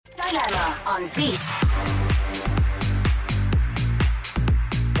Dilemma on Beat.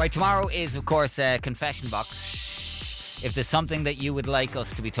 Right, tomorrow is, of course, a confession box. If there's something that you would like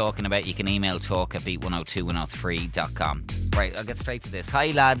us to be talking about, you can email talk@beat102103.com. Right, I'll get straight to this. Hi,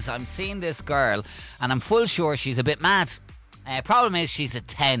 lads. I'm seeing this girl, and I'm full sure she's a bit mad. Problem is, she's a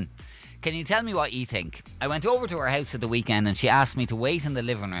 10. Can you tell me what you think? I went over to her house at the weekend, and she asked me to wait in the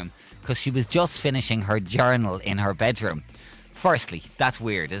living room because she was just finishing her journal in her bedroom. Firstly, that's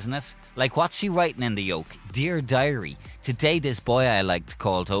weird, isn't it? Like, what's she writing in the yoke? Dear diary, today this boy I liked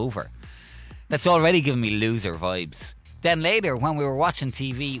called over. That's already giving me loser vibes. Then later, when we were watching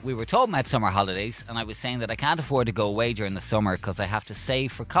TV, we were talking about summer holidays, and I was saying that I can't afford to go away during the summer because I have to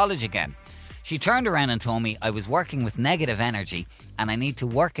save for college again. She turned around and told me I was working with negative energy and I need to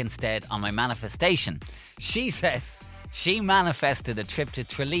work instead on my manifestation. She says she manifested a trip to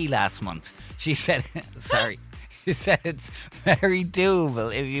Tralee last month. She said, she said it's very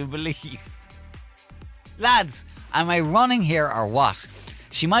doable if you believe. Lads, am I running here or what?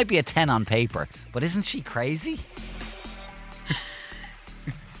 She might be a 10 on paper, but isn't she crazy?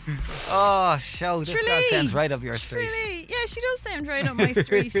 Oh, show. This girl sounds right up your street. Tralee. Yeah, she does sound right up my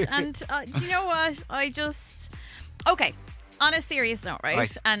street. And do you know what? Okay, on a serious note,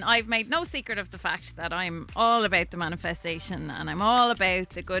 right? And I've made no secret of the fact that I'm all about the manifestation and I'm all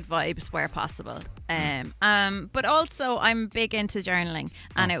about the good vibes where possible. But also I'm big into journaling,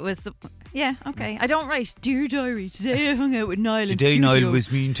 and it was... Yeah, okay. I don't write, dear diary, today I hung out with Niall. Today Niall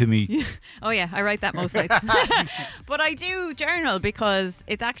was mean to me. Oh yeah, I write that most nights. But I do journal because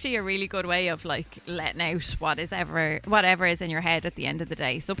it's actually a really good way of like letting out whatever is in your head at the end of the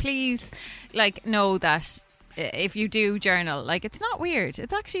day. So please, like, know that if you do journal, like, it's not weird.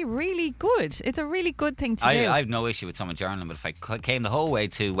 It's actually really good. It's a really good thing to do. I have no issue with someone journaling, but if I came the whole way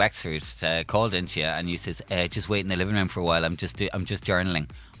to Wexford, called into you, and you says, just wait in the living room for a while, I'm just journaling,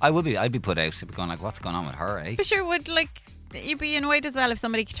 I'd be put out. I'd be going like, what's going on with her, eh? For sure, you'd be annoyed as well if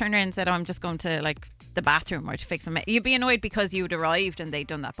somebody turned around and said, oh, I'm just going to like the bathroom or to fix them. You'd be annoyed because you'd arrived and they'd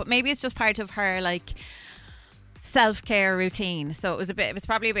done that. But maybe it's just part of her like self-care routine. So it was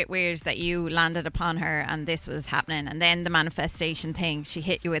probably a bit weird that you landed upon her and this was happening, and then the manifestation thing, she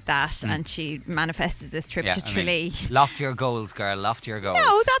hit you with that and she manifested this trip to Tralee. Loft your goals, girl, loft your goals.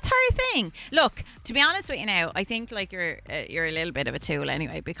 No, that's her thing. Look, to be honest with you now, I think like you're a little bit of a tool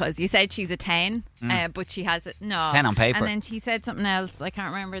anyway, because you said she's a 10 but she has it's 10 on paper, and then she said something else, I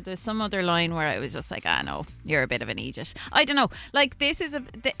can't remember. There's some other line where I was just like, no, you're a bit of an idiot. I don't know, like, this is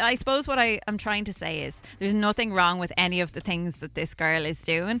I suppose what I'm trying to say is there's nothing wrong with any of the things that this girl is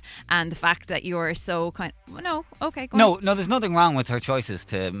doing, and the fact that you're so no, there's nothing wrong with her choices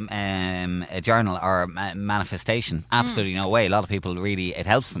to a journal or manifestation. Absolutely no way. A lot of people, really, it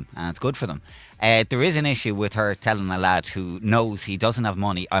helps them and it's good for them. There is an issue with her telling a lad who knows he doesn't have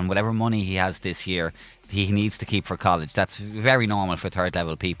money, and whatever money he has this year he needs to keep for college. That's very normal for third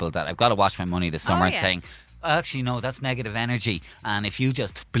level people, that I've got to watch my money this summer, saying, actually, no, that's negative energy, and if you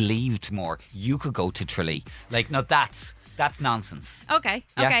just believed more, you could go to Tralee. Like, no, that's nonsense. Okay,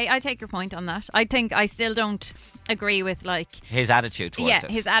 I take your point on that. I think I still don't agree with like his attitude towards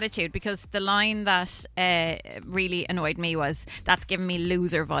it. his attitude, because the line that really annoyed me was, that's giving me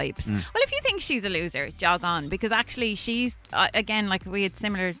loser vibes. Well, if you think she's a loser, jog on, because actually she's again, like, we had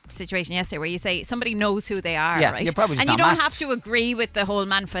similar situation yesterday where you say somebody knows who they are, right? You're probably just and you not don't matched. have to agree with the whole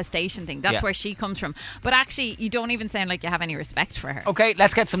manifestation thing. That's where she comes from. But actually, you don't even sound like you have any respect for her. Okay,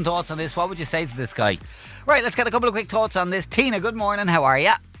 let's get some thoughts on this. What would you say to this guy? Right, let's get a couple of quick thoughts on this. Tina, good morning. How are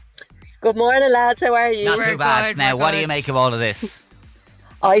you? Good morning, lads. How are you? Not too bad. Now, what do you make of all of this?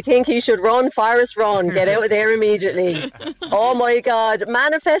 I think he should run, Forrest, run. Get out of there immediately. Oh my God.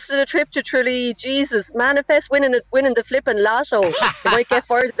 Manifested a trip to Tralee. Jesus. Manifest winning the flipping lotto. You might get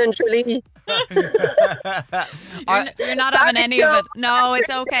further than Tralee. You're not having any of it. No, it's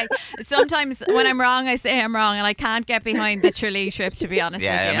okay. Sometimes when I'm wrong, I say I'm wrong, and I can't get behind the Tralee trip, to be honest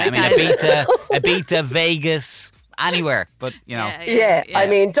with you. I mean, I beat Vegas, anywhere, but you know. Yeah. I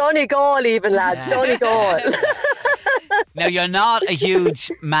mean, Donegal even, lads. Donegal. Now, you're not a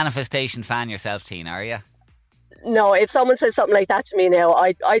huge manifestation fan yourself, Tina, are you? No, if someone says something like that to me now,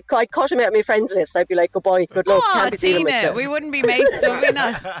 I'd cut him out of my friends list. I'd be like, good boy, good luck. Can't be dealing with you. We wouldn't be mates, would we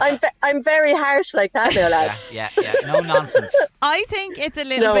not? I'm very harsh like that now, lad. Yeah, no nonsense. I think it's a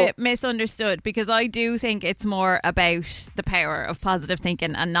little bit misunderstood, because I do think it's more about the power of positive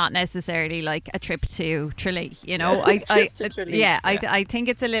thinking and not necessarily like a trip to Tralee. You know, I think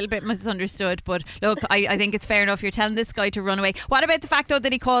it's a little bit misunderstood. But look, I think it's fair enough. You're telling this guy to run away. What about the fact though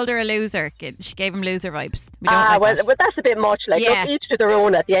that he called her a loser? She gave him loser vibes. We don't like well, that. but that's a bit much. Like, Yeah. look, each to their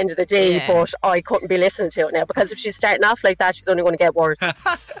own at the end of the day. Yeah. But I couldn't be listening to it now, because if she's starting off like that, she's only going to get worse.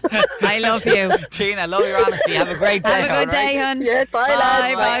 I love you. Tina, love your honesty. Have a great day. Have a good all right? day, hon. Yes, bye, Bye,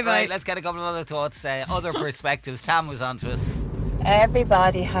 lads. bye, bye. Right, let's get a couple of other thoughts, other perspectives. Tam was on to us.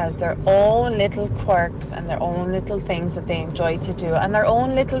 Everybody has their own little quirks and their own little things that they enjoy to do and their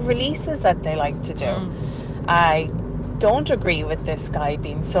own little releases that they like to do. I don't agree with this guy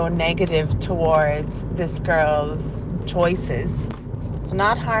being so negative towards this girl's choices. It's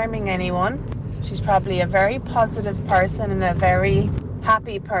not harming anyone. She's probably a very positive person and a very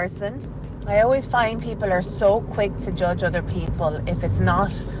happy person. I always find people are so quick to judge other people if it's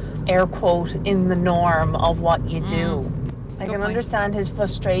not, air quote, in the norm of what you do. I can understand his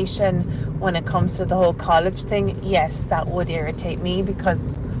frustration when it comes to the whole college thing. Yes, that would irritate me,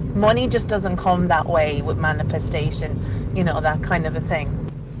 because money just doesn't come that way with manifestation, you know, that kind of a thing.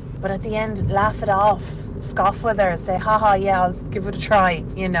 But at the end, laugh it off, scoff with her, say, haha, yeah, I'll give it a try,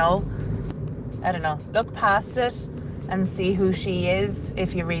 you know. I don't know, look past it and see who she is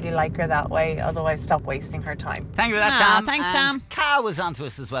if you really like her that way. Otherwise, stop wasting her time. Thank you for that, Ah, Tam. thanks, And Tam. Car was on to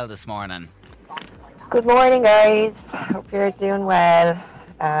us as well this morning. Good morning, guys. Hope you're doing well.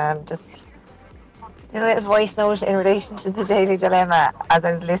 Just doing a little voice note in relation to the Daily Dilemma. As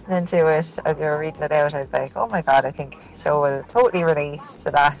I was listening to it, as you were reading it out, I was like, oh my God, I think Show will totally relate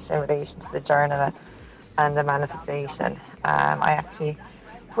to that in relation to the journal and the manifestation. I actually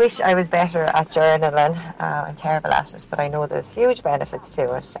wish I was better at journaling. I'm terrible at it, but I know there's huge benefits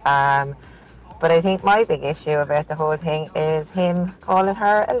to it. But I think my big issue about the whole thing is him calling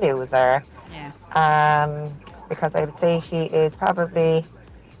her a loser. Because I would say she is probably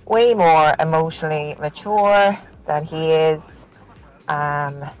way more emotionally mature than he is.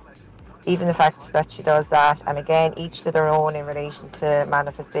 Even the fact that she does that, and again, each to their own in relation to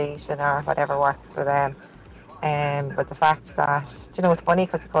manifestation or whatever works for them. But the fact that, you know, it's funny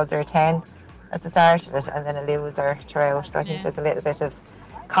because he calls her a 10 at the start of it and then a loser throughout. So I think there's a little bit of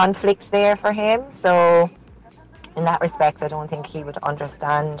conflict there for him. So in that respect, I don't think he would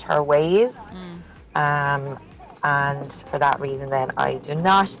understand her ways. And for that reason, then, I do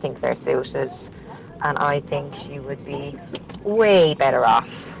not think they're suited. And I think she would be way better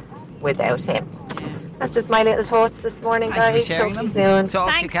off without him. That's just my little thoughts this morning, Thank you guys. for Talk sharing to you them. soon. Talk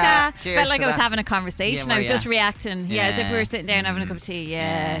to you, Thanks, Kat. Kat. Cheers Felt like to I was that. having a conversation. Yeah, I was well, just reacting. Yeah, as if we were sitting down having a cup of tea.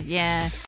 Yeah.